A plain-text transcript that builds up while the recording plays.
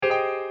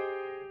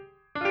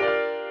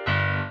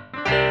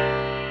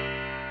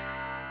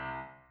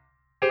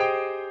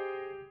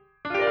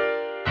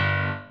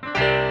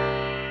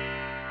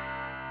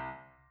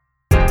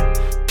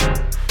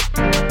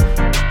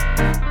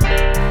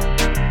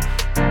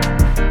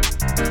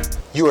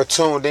You are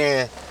tuned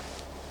in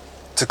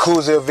to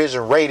Kuzil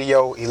Vision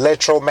Radio,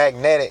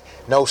 electromagnetic,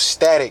 no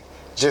static,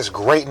 just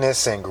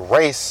greatness and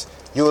grace.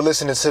 You are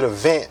listening to the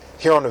vent.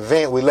 Here on the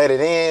vent, we let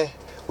it in,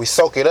 we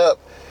soak it up,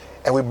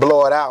 and we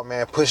blow it out,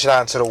 man. Push it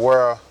out into the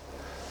world.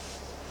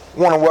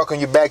 Want to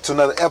welcome you back to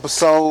another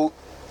episode.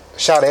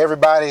 Shout out to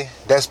everybody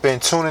that's been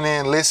tuning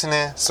in,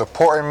 listening,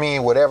 supporting me,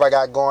 whatever I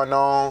got going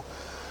on.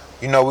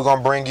 You know, we're going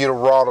to bring you the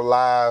raw, the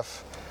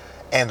live,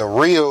 and the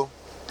real.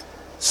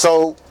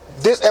 So,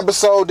 this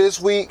episode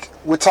this week,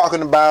 we're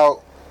talking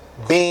about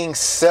being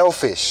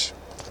selfish.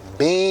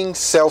 Being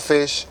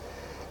selfish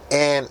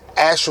and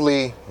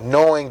actually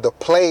knowing the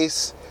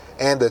place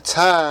and the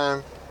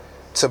time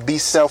to be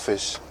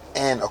selfish.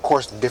 And, of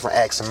course, the different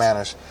acts and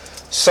manners.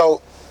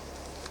 So,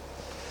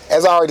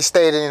 as I already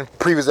stated in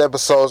previous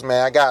episodes,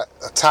 man, I got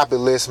a topic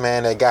list,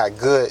 man, that got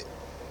good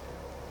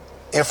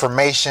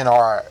information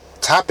or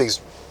topics,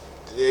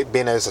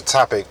 being as a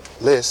topic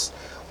list,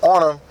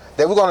 on them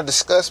that we're going to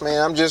discuss,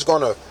 man. I'm just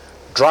going to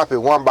drop it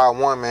one by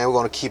one, man. We're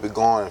going to keep it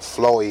going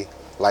flowy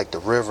like the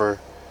river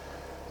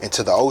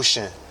into the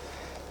ocean.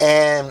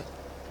 And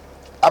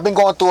I've been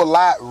going through a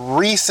lot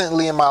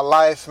recently in my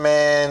life,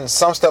 man.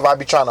 Some stuff I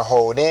be trying to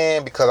hold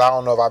in because I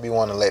don't know if I be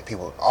wanting to let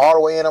people all the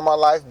way into my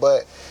life,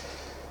 but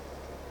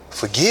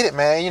forget it,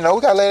 man. You know,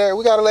 we gotta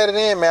let it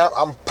in, man.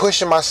 I'm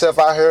pushing myself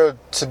out here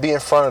to be in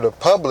front of the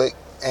public.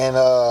 And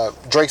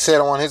Drake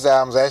said on one of his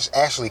albums,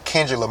 actually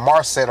Kendrick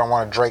Lamar said on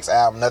one of Drake's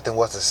albums, Nothing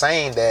Was the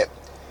Same, that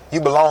you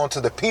belong to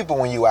the people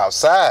when you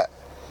outside.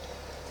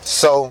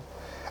 So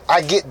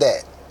I get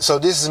that. So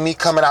this is me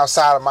coming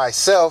outside of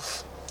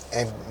myself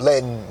and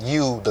letting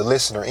you, the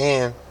listener,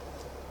 in.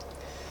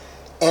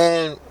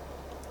 And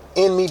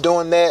in me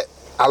doing that,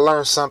 I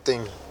learned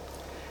something,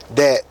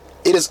 that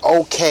it is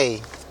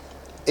okay.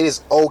 It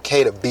is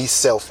okay to be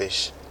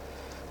selfish,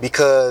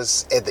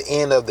 because at the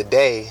end of the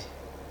day,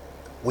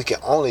 we can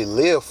only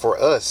live for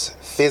us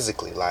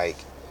physically. Like,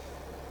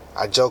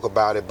 I joke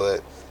about it,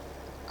 but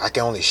I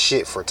can only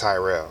shit for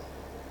Tyrell.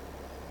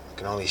 I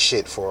can only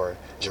shit for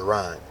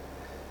Jerron.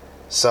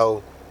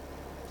 So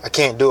I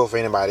can't do it for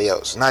anybody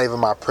else, not even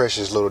my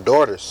precious little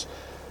daughters.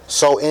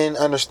 So in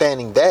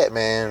understanding that,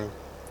 man,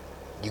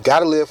 you got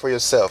to live for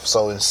yourself.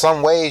 So in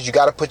some ways, you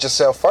got to put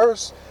yourself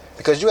first,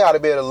 because you got to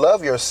be able to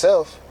love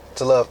yourself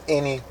to love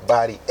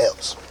anybody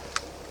else.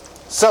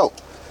 So,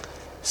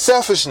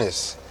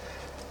 selfishness.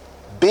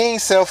 Being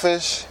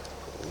selfish,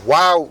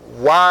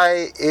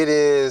 why it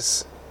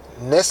is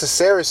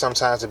necessary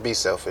sometimes to be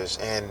selfish.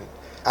 And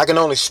I can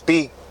only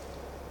speak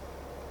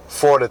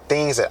for the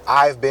things that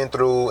I've been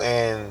through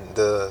and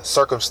the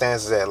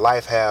circumstances that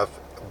life have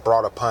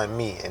brought upon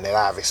me and that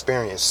I've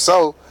experienced.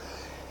 So,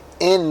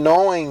 in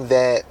knowing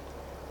that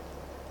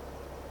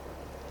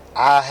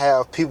I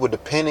have people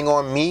depending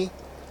on me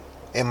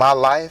in my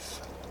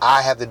life,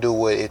 I have to do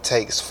what it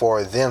takes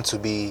for them to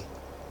be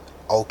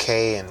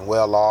okay and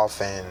well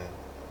off and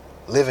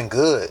living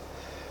good.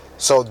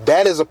 So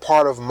that is a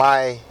part of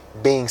my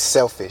being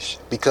selfish,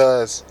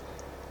 because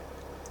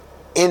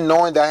in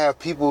knowing that I have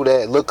people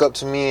that look up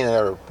to me and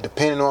are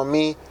depending on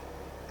me,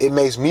 it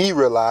makes me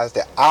realize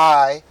that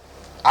I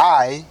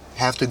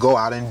have to go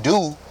out and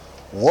do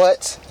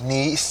what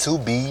needs to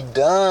be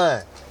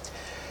done.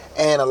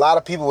 And a lot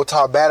of people will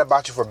talk bad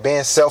about you for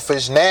being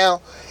selfish.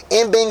 Now,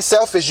 in being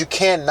selfish, you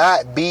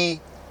cannot be,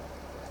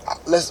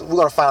 we're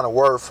going to find a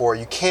word for it.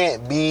 You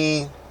can't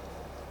be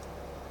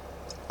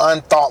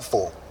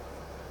unthoughtful.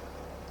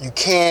 You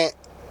can't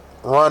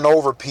run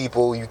over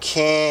people. You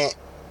can't,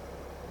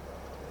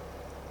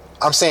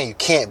 I'm saying you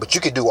can't, but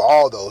you can do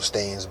all those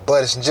things.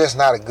 But it's just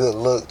not a good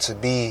look to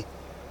be,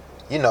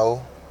 you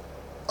know,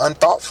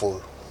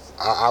 unthoughtful,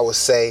 I would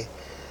say.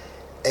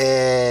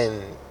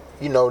 And,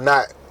 you know,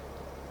 not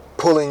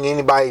pulling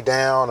anybody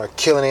down or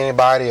killing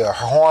anybody or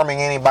harming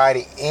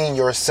anybody in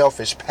your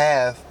selfish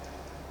path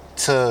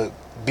to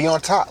be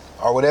on top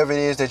or whatever it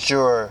is that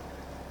you're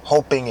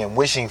hoping and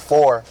wishing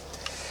for.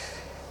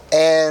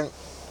 And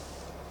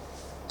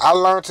I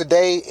learned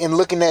today in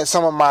looking at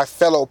some of my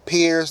fellow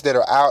peers that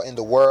are out in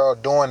the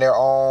world doing their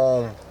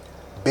own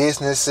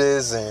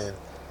businesses and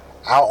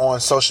out on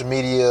social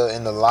media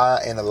in the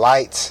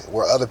light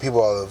where other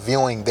people are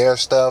viewing their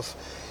stuff.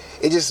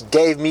 It just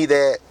gave me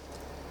that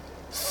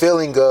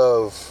feeling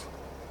of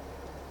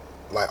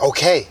like,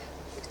 okay,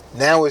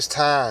 now it's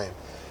time,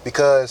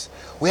 because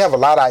we have a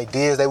lot of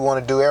ideas they want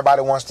to do.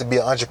 Everybody wants to be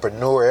an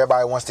entrepreneur.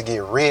 Everybody wants to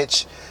get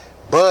rich,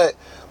 but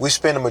we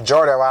spend the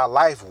majority of our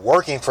life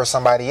working for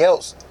somebody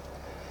else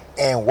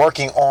and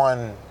working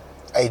on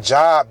a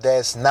job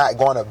that's not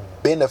going to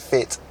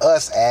benefit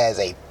us as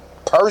a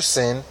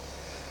person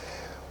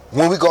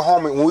when we go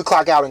home, when we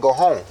clock out and go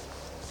home.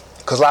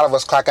 Because a lot of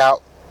us clock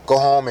out, go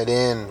home, and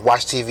then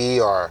watch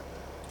TV or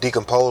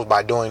decompose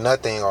by doing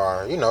nothing,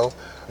 or, you know,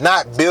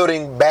 not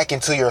building back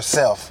into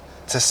yourself,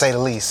 to say the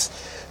least.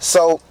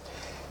 So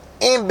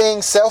in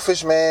being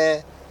selfish,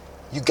 man,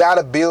 you got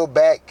to build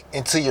back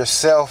into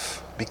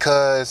yourself,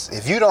 because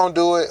if you don't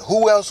do it,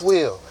 who else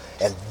will?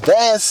 And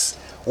that's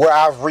where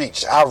I've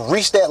reached. I've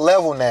reached that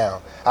level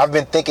now. I've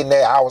been thinking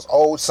that I was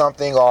owed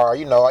something, or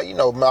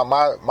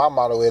my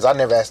motto is I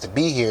never asked to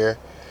be here,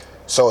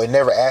 so in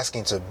never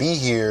asking to be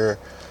here,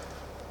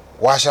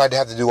 why should I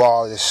have to do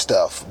all this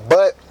stuff?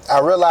 But I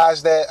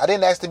realized that I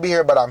didn't ask to be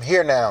here, but I'm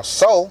here now.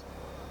 So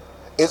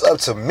it's up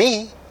to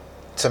me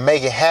to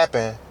make it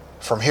happen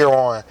from here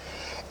on.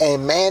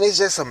 And man, it's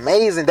just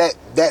amazing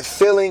that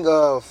feeling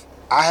of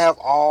I have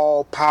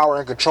all power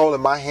and control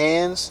in my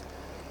hands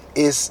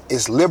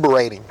is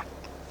liberating.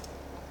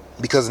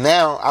 Because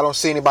now I don't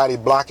see anybody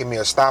blocking me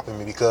or stopping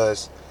me,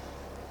 because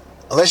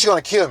unless you're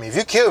gonna kill me. If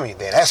you kill me,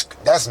 then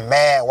that's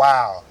mad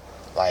wild.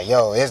 Like,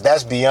 yo,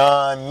 that's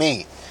beyond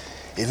me.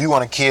 If you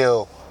want to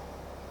kill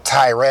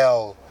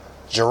Tyrell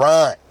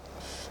Gerant,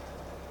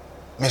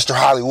 Mr.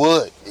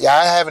 Hollywood, yeah,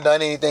 I haven't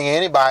done anything to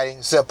anybody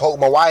except poke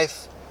my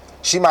wife.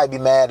 She might be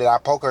mad that I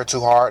poke her too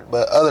hard,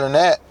 but other than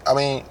that, I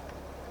mean,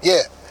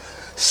 yeah.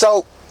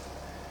 So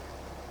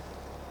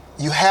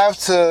you have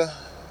to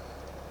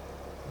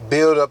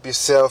build up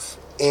yourself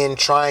in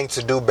trying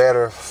to do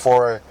better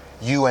for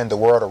you and the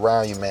world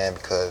around you, man.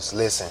 Because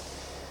listen,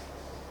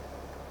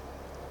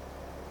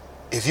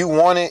 if you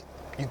want it,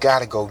 you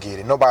gotta go get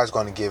it. Nobody's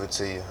gonna give it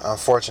to you,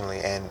 unfortunately.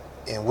 And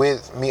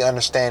with me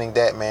understanding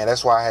that, man,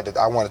 that's why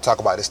I want to talk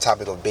about this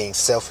topic of being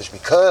selfish,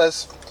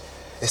 because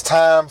it's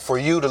time for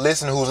you to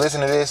listen, who's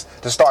listening to this,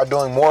 to start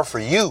doing more for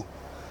you.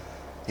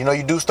 You know,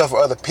 you do stuff for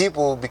other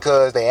people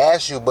because they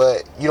ask you,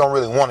 but you don't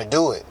really want to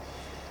do it.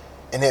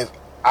 And if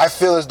I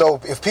feel as though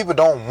if people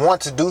don't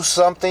want to do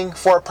something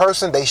for a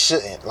person, they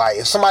shouldn't. Like,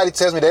 if somebody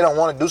tells me they don't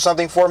want to do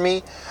something for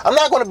me, I'm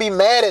not going to be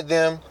mad at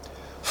them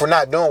for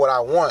not doing what I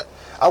want.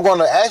 I'm going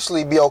to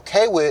actually be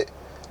okay with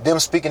them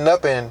speaking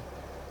up and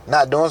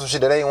not doing some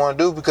shit that they didn't want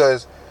to do,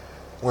 because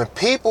when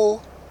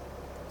people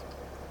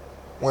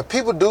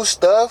do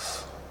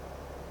stuff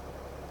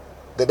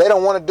that they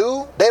don't want to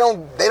do, they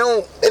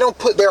don't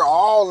put their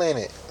all in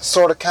it.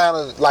 Sort of kind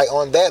of like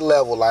on that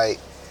level, like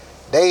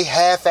they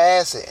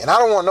half-ass it. And I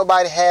don't want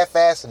nobody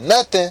half-ass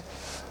nothing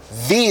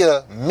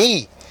via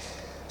me.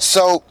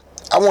 So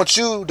I want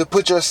you to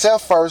put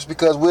yourself first,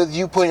 because with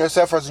you putting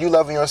yourself first, you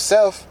loving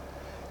yourself,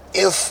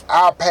 if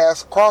our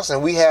paths cross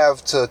and we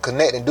have to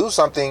connect and do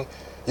something,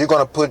 you're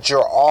going to put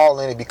your all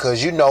in it,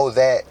 because you know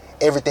that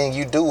everything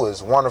you do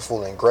is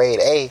wonderful and grade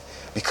A,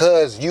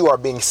 because you are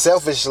being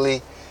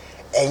selfishly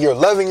and you're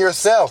loving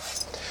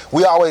yourself.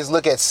 We always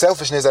look at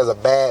selfishness as a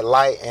bad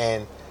light,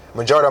 and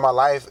majority of my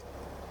life,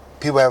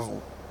 people have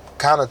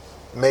kind of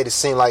made it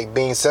seem like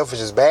being selfish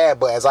is bad.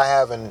 But as I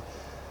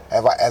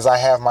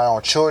have my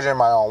own children,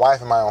 my own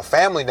wife, and my own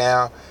family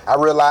now, I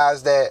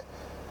realize that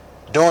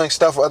doing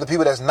stuff for other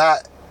people that's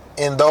not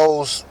in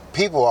those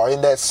people or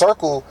in that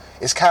circle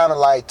is kind of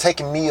like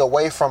taking me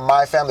away from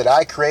my family that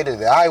I created,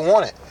 that I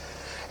wanted.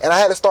 And I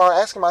had to start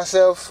asking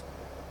myself,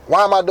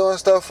 why am I doing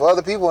stuff for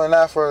other people and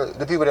not for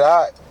the people that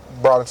I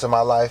brought into my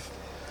life?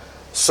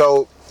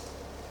 So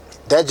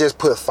that just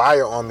put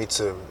fire on me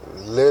to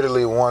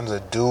literally want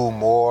to do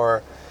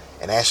more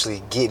and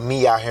actually get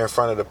me out here in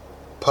front of the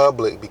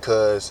public,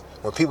 because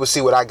when people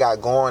see what I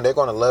got going, they're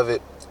going to love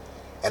it,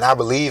 and I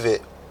believe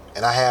it,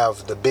 and I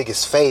have the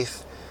biggest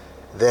faith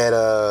that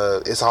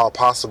it's all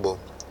possible.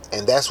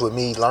 And that's with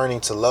me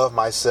learning to love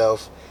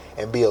myself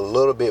and be a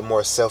little bit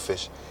more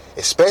selfish,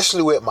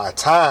 especially with my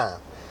time.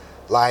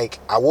 Like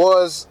I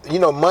was,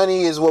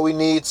 money is what we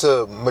need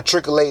to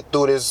matriculate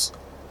through this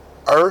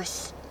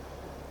earth.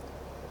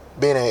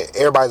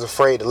 Everybody's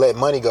afraid to let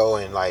money go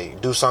and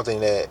like do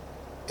something that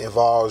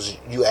involves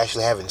you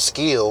actually having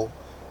skill.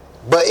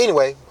 But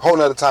anyway, whole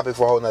nother topic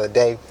for a whole nother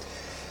day.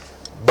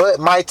 But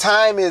my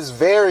time is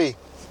very,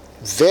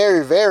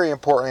 very, very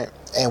important.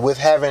 And with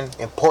having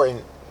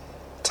important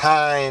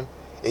time,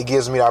 it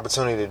gives me the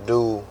opportunity to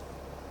do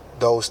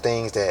those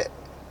things that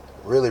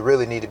really,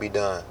 really need to be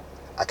done.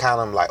 I kind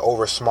of like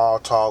over small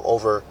talk,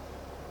 over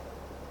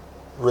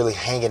really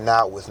hanging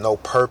out with no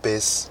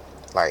purpose.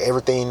 Like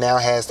everything now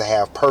has to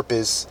have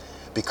purpose,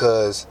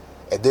 because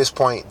at this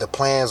point the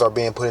plans are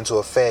being put into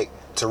effect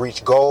to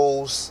reach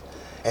goals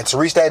and to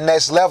reach that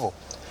next level.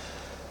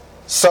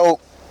 So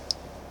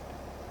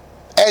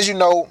as you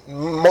know,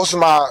 most of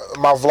my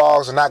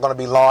vlogs are not going to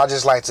be long. I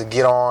just like to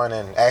get on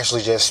and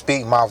actually just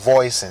speak my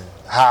voice and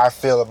how I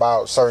feel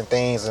about certain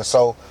things. And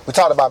so we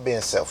talked about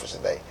being selfish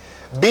today.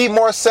 Be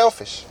more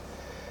selfish,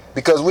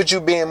 because with you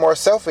being more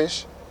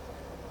selfish,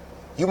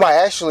 you might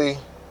actually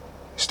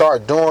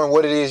start doing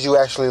what it is you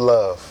actually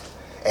love.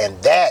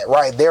 And that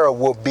right there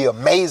will be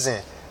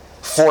amazing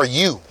for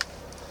you.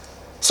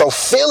 So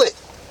feel it.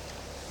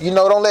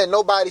 Don't let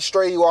nobody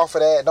stray you off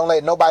of that. Don't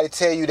let nobody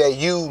tell you that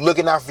you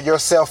looking out for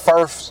yourself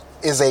first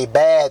is a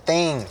bad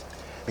thing.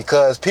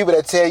 Because people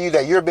that tell you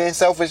that you're being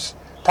selfish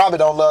probably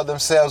don't love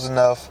themselves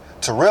enough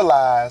to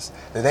realize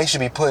that they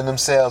should be putting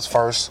themselves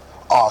first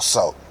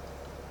also.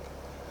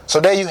 So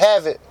there you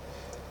have it.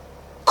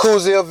 Cool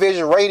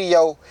Vision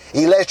Radio,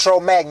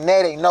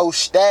 electromagnetic, no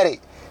static,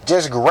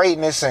 just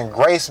greatness and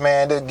grace,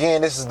 man.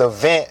 Again, this is the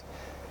vent.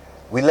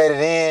 We let it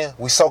in,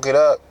 we soak it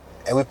up,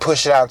 and we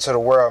push it out into the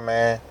world,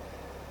 man.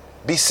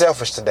 Be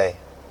selfish today.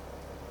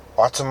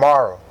 or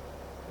tomorrow.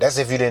 That's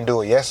if you didn't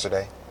do it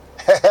yesterday.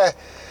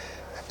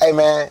 Hey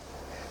man,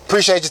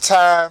 appreciate your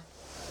time.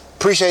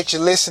 Appreciate you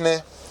listening.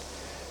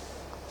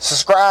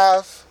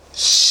 Subscribe,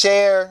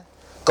 share.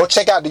 Go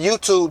check out the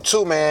YouTube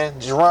too, man.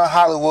 Jerron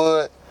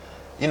Hollywood.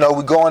 You know,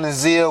 we going in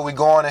Zeal, we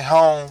going at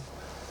home.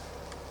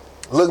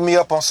 Look me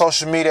up on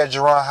social media at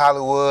Jerron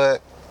Hollywood.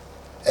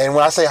 And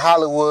when I say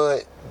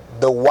Hollywood,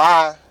 the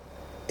Y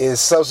is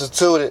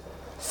substituted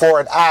for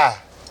an I.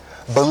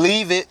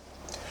 Believe it.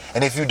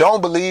 And if you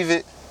don't believe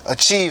it,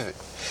 achieve it.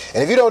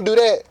 And if you don't do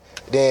that,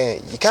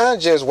 then you kind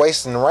of just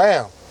wasting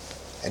around.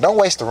 And don't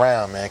waste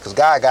around, man, because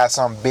God got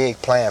something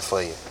big planned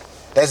for you.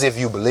 That's if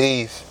you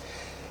believe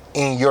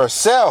in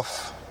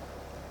yourself.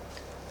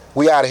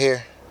 We out of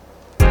here.